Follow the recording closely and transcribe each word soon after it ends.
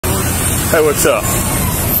Hey, what's up?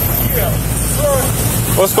 Yeah.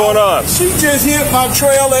 What's going on? She just hit my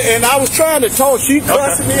trailer, and I was trying to talk. She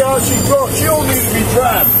cussing me out. She drunk. She don't need to be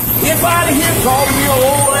driving. If I'd have hit calling me an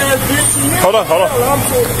old ass bitch, hold on.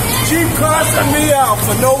 She cussing me out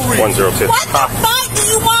for no reason. 102. What the fuck do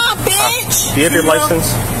you want, bitch? Do you have your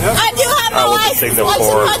license? I do have my license. Signal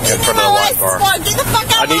for in front of the white car. Get the fuck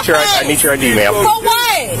out of my face. I need your ID, ma'am. For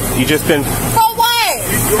what? You just been For what?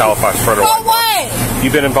 Halifax for the For what?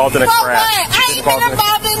 You've been involved in a For crash. what? I ain't been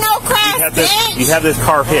involved in no crash, bitch. You have this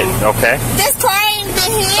car hit, okay? This car ain't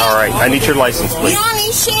been hit. All right, I need your license, please. You don't need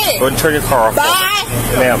shit. Go ahead and turn your car off. Bye.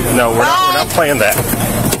 Ma'am, no, we're not playing that.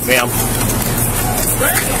 Ma'am.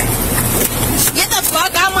 Get the fuck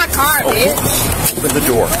out of my car, bitch. Open the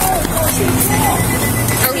door.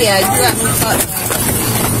 Oh yeah, you got me fucked up.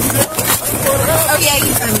 Oh yeah,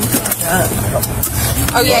 you got me fucked up.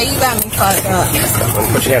 Oh yeah, you got me fucked up.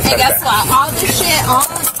 Put your hands And guess what? All this shit on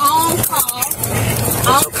call.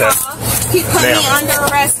 On call. He put me under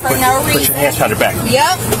arrest for no reason. Put your hands behind your back.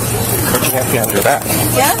 Yep. Put your hands behind your back.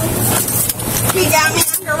 Yep. He got me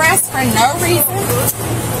under arrest for no reason.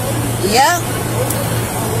 Yep.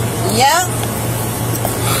 Yep.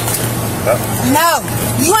 No,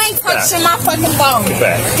 you ain't touching my fucking phone.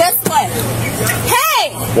 Guess what?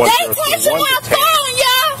 Hey, they touching my phone,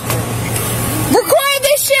 y'all. Record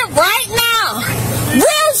this shit right now.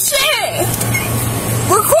 Real shit.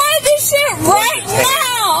 Record this shit right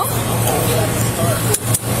now.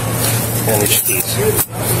 And your keys.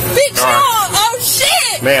 Bitch, oh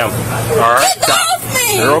shit. Ma'am, all right. Get off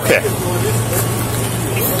me. You're okay.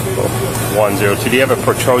 102. Do you have a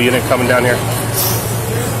patrol unit coming down here?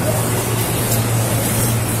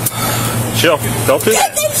 Chill. Don't do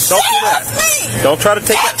that. Don't do that. Don't try to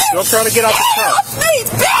take that. Don't try to get out the cuff.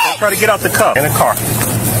 Don't try to get out the cuff. In the car.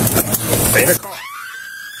 Stay in the car.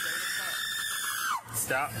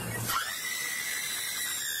 Stop.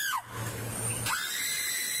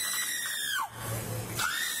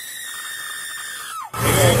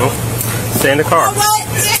 Stay in the car.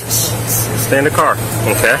 Stay in the car.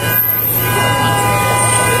 Okay.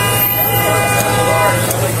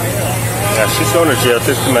 Yeah, she's going to jail.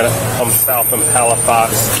 Just a minute. I'm south from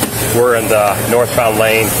Halifax. We're in the northbound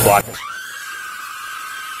lane. Blocking.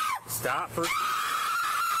 Stop.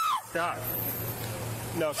 Stop.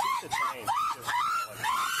 No, she's detained.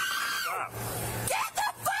 Stop. Get the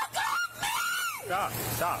fuck off me! Stop.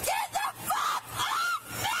 Stop. Get the fuck off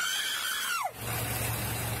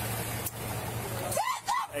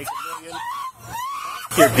me! Hey,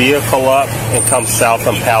 your vehicle up and come south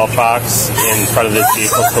from Halifax in front of this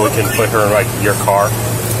vehicle so we can put her in like your car.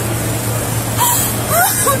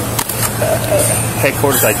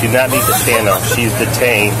 Headquarters, I do not need to stand up. She's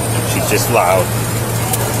detained. She's just loud.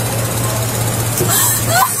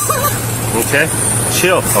 Okay?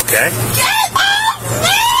 Chill, okay? Get off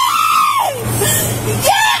me!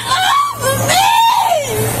 Get off me!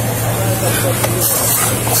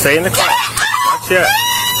 Stay in the car. Not yet.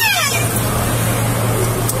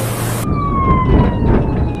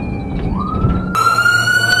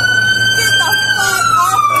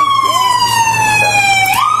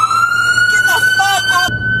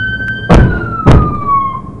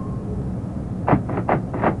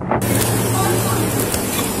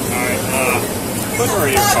 Put her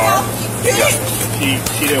in your car. She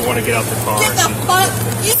didn't want to get out the car. Get the fuck.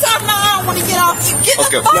 You talking about I don't want to get off you. Get the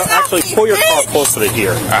fuck no, actually, pull your car closer to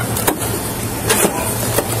here. I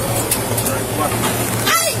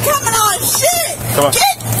ain't coming on shit. Come on.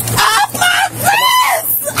 Get off my face.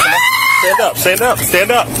 Stand up. Stand up.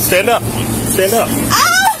 Stand up. Stand up. Stand up.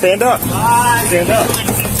 Stand up. Stand up.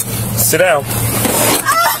 Sit down.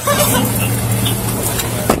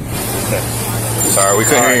 Okay. Sorry, we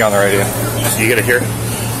couldn't hear you on the radio. You gotta hear?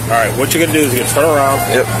 Alright, what you're gonna do is you're gonna turn around.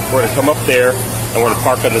 Yep. We're gonna come up there and we're gonna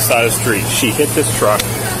park on the side of the street. She hit this truck. I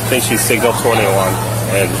think she's signal 21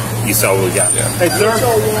 and you saw what we got. Yeah. Hey sir,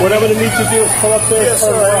 what I'm gonna need you to do is pull up there. Yes,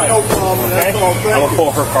 sir. No problem. Okay? I'm gonna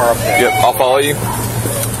pull her car up there. Yep, I'll follow you.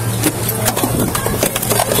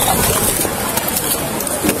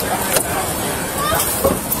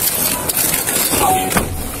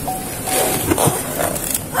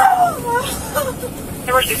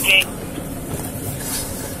 Emergency.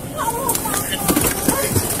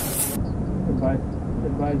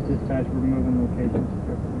 Advise dispatch removing location.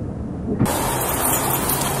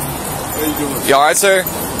 How you doing? You alright, sir?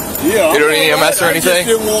 Yeah. You don't need EMS or anything? I just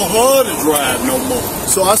didn't want her to drive no more.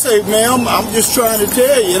 So I say, ma'am, I'm just trying to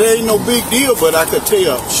tell you, it ain't no big deal, but I could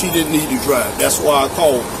tell she didn't need to drive. That's why I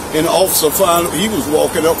called. And the officer found he was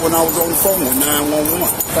walking up when I was on the phone with 911. I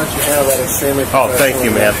thought you handled that extremely Oh, thank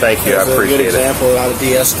you, man. Thank you. I appreciate it. Good example of how to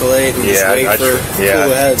de-escalate and just wait for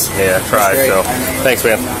cooler heads. Yeah, I tried. So, thanks,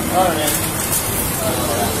 man. All right, man.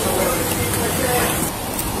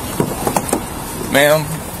 Ma'am,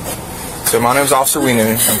 so my name's Officer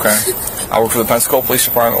Weenu, okay? I work for the Pensacola Police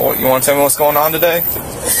Department. You want to tell me what's going on today?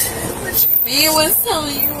 Me was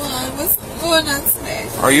telling you what's going on today.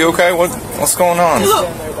 Are you okay? What's going on? No,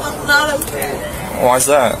 I'm not okay. Why's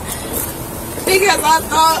that? Because I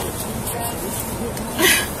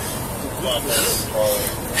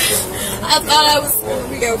thought I was going to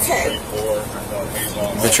be okay.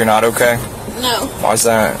 But you're not okay? No. Why's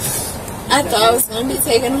that? I thought I was going to be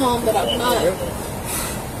taken home, but I'm not.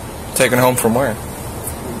 Taken home from where?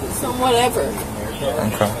 From whatever.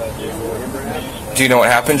 Okay. Do you know what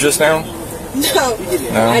happened just now? No.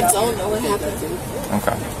 No? I don't know what happened.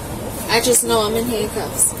 Okay. I just know I'm in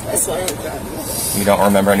handcuffs. That's what I got. You don't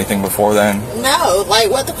remember anything before then? No, like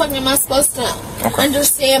what the fuck am I supposed to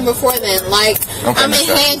understand before then? Like I'm in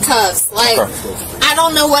handcuffs. Like I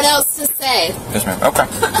don't know what else to say. Yes, ma'am. Okay.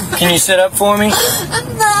 Can you sit up for me?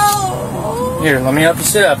 No. Here, let me help you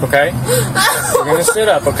sit up, okay? We're gonna sit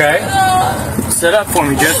up, okay? Sit up for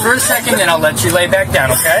me just for a second, then I'll let you lay back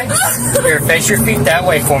down, okay? Here, face your feet that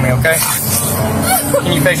way for me, okay?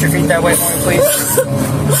 Can you face your feet that way for me, please?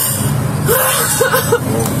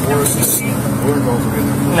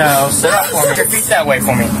 No, sit up for me. Face your feet that way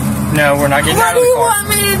for me. No, we're not getting out of the car.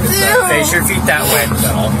 What do you want me to do? Face your feet that way.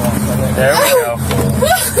 There we go.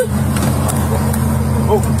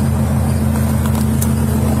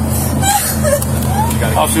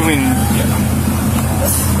 Also, we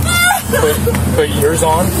put yours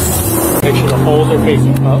on. Make sure the holes are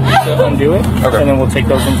facing up to undo it. Okay. And then we'll take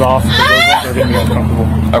those ones off. Those ones are going to be uncomfortable.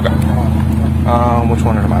 Okay. Which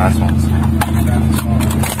one are my last ones?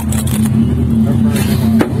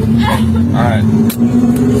 Alright.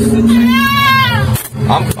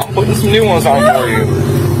 I'm putting some new ones on for you.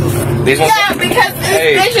 These ones. Yeah, because this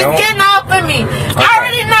bitch is getting off of me. I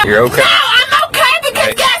already know. You're okay. No, I'm okay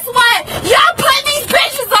because guess what? Y'all putting these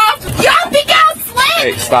bitches off. Y'all think I'm slick.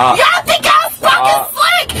 Hey, stop. Y'all think I'm fucking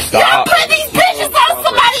slick. Y'all putting these bitches on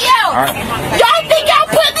somebody else. Y'all think y'all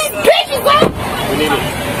putting these bitches on.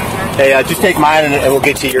 Hey, just take mine and we'll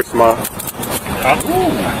get you yours tomorrow. Huh?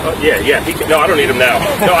 Yeah. No, I don't need them now.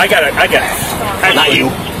 No, I got it. Actually, not you.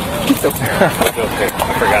 Okay.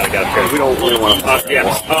 I forgot I got it. We don't want to.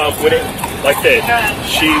 When it, like that,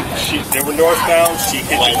 they were northbound. She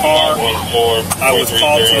hit the car. I was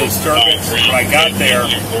called to disturbance. When I got there,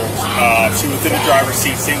 she was in the driver's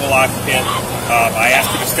seat, single occupant. I asked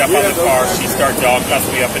her to step out of the car. She started dog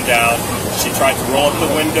cussing me up and down. She tried to roll up the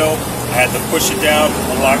window. I had to push it down,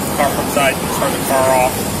 unlock the car from inside, turn the car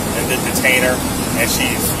off, and then detain her. And she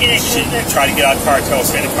tried to get out of the car, tell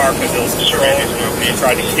us to stay in the car because it was controlled. She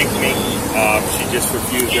tried to kick me. She just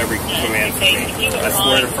refused every command from me. I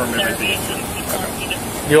swear to affirm everything.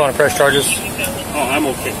 You want to press charges? Oh, I'm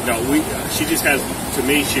okay. No, she just has, to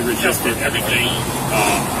me, she resisted everything.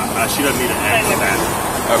 She doesn't need to act for that.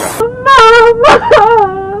 Okay. Mama!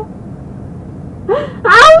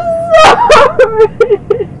 I'm sorry!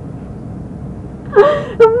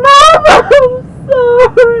 Mama, I'm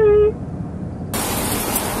sorry!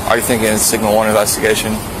 Are you thinking it's Signal 1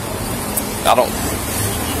 investigation? I don't.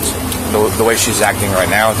 The way she's acting right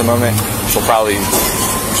now at the moment, she probably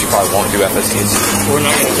won't do FSTs. We're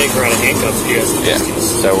not going to take her out of handcuffs, yes. Yeah.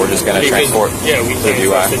 So we're just going to transport. Yeah, we can't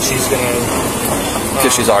trust that she's going to.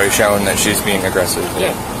 Because she's already shown that she's being aggressive.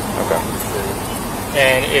 Yeah. Okay.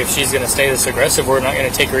 And if she's going to stay this aggressive, we're not going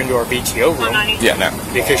to take her into our BTO room. Yeah, no.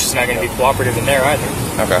 Because she's not going to be cooperative in there either.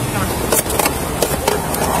 Okay.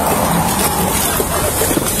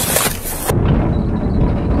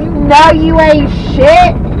 You know you ain't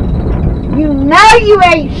shit. You know you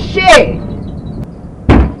ain't shit.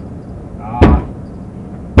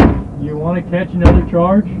 You want to catch another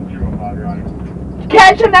charge?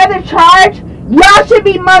 Catch another charge? Y'all should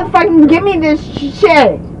be motherfucking give me this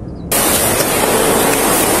shit.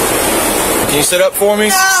 Can you sit up for me?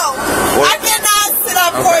 No, I cannot sit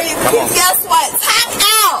up for you because guess what? Time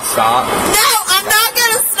out. Stop. No, I'm not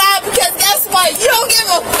gonna stop because guess what? You don't give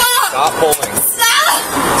a fuck. Stop pulling.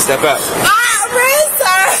 Stop. Step out. Really,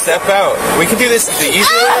 sir? Step out. We can do this the easy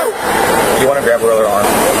way. You want to grab her other arm?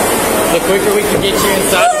 The quicker we can get you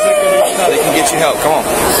inside, the quicker they can get you help. Come on.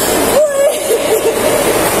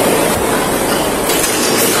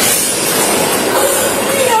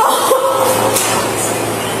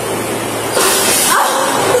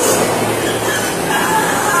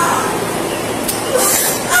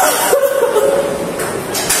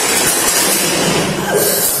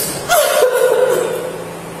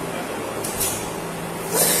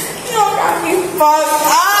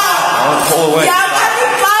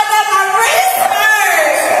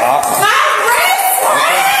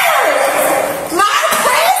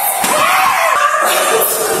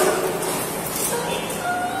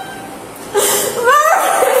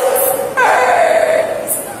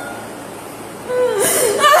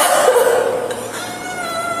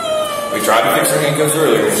 tried to fix her handcuffs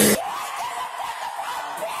earlier.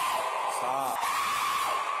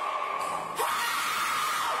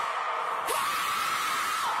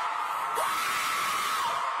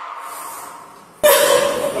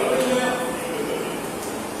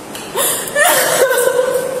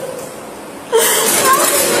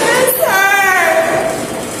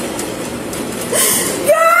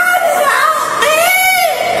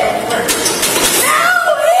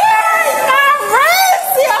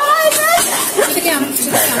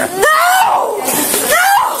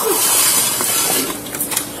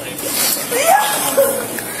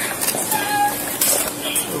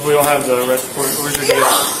 We don't have the rest report. Where's your deal?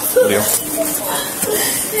 Deal.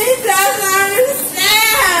 He doesn't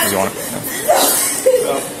understand. You want it?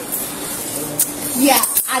 Yeah,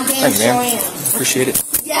 I damn sure am. Appreciate it.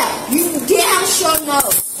 Yeah, you damn sure know.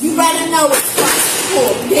 You better know what's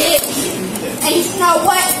cool, bitch. And you know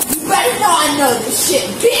what? You better know I know this shit,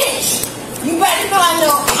 bitch. You better know I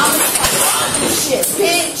know I'm gonna tell all this shit,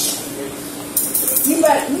 bitch. You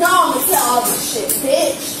better know I'm gonna tell all this shit,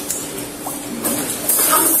 bitch.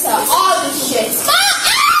 I'm gonna tell all this shit.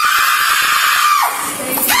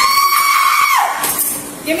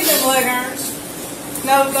 Give me those leg irons.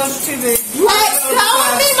 No, those are too big. Let's go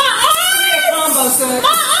with me, my arms! Combo set. My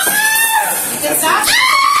arms! You can stop.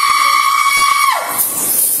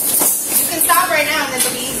 You can stop right now and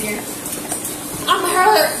it'll be easier. I'm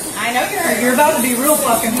hurt. I know you're hurt. You're about to be real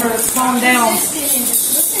fucking hurt. Calm down.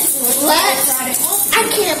 Let's. I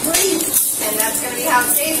can't breathe. And that's going to be how it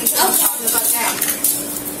stays until I'm talking about down.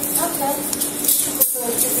 Okay.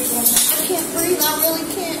 I can't breathe. I really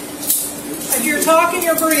can't. If you're talking,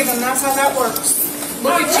 you're breathing. That's how that works.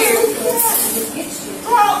 Look at you.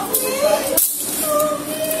 Help me.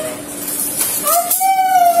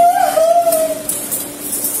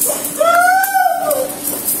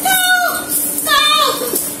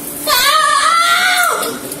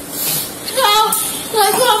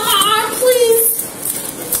 Let go of my arm, please.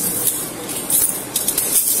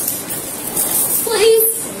 Please.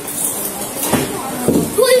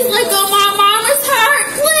 Please let go of my arm. It's hurt.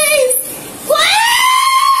 Please. Please.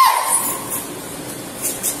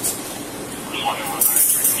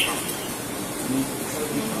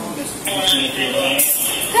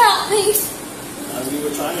 Help me. We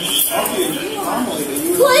were trying to help you calmly, but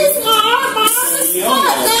you were... Please, my arm is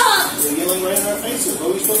fucked up. You're yelling right in our faces. What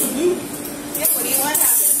are we supposed to do? Yeah, what do you want to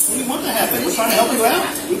happen? What do you want to happen? We're trying to help you out.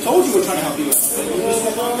 We told you we're trying to help you out. You just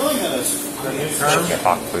kept on yelling at us. She can't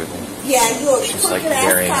talk clearly. Yeah, you're a She's like crooked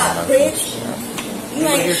very ass cop, bitch. You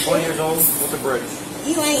ain't You're 20 shit. years old with a bridge.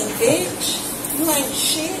 You ain't bitch. You ain't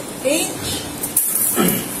shit, bitch.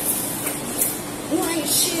 You ain't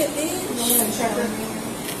shit, bitch.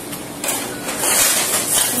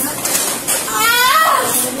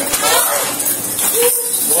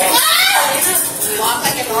 Walk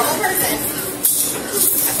like a normal person.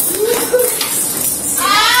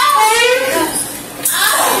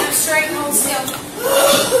 Straight and hold still.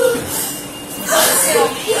 Hold still.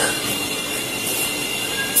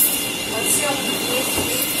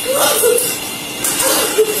 Hold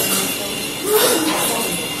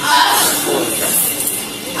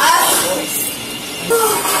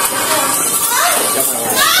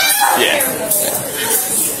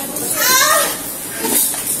Yeah.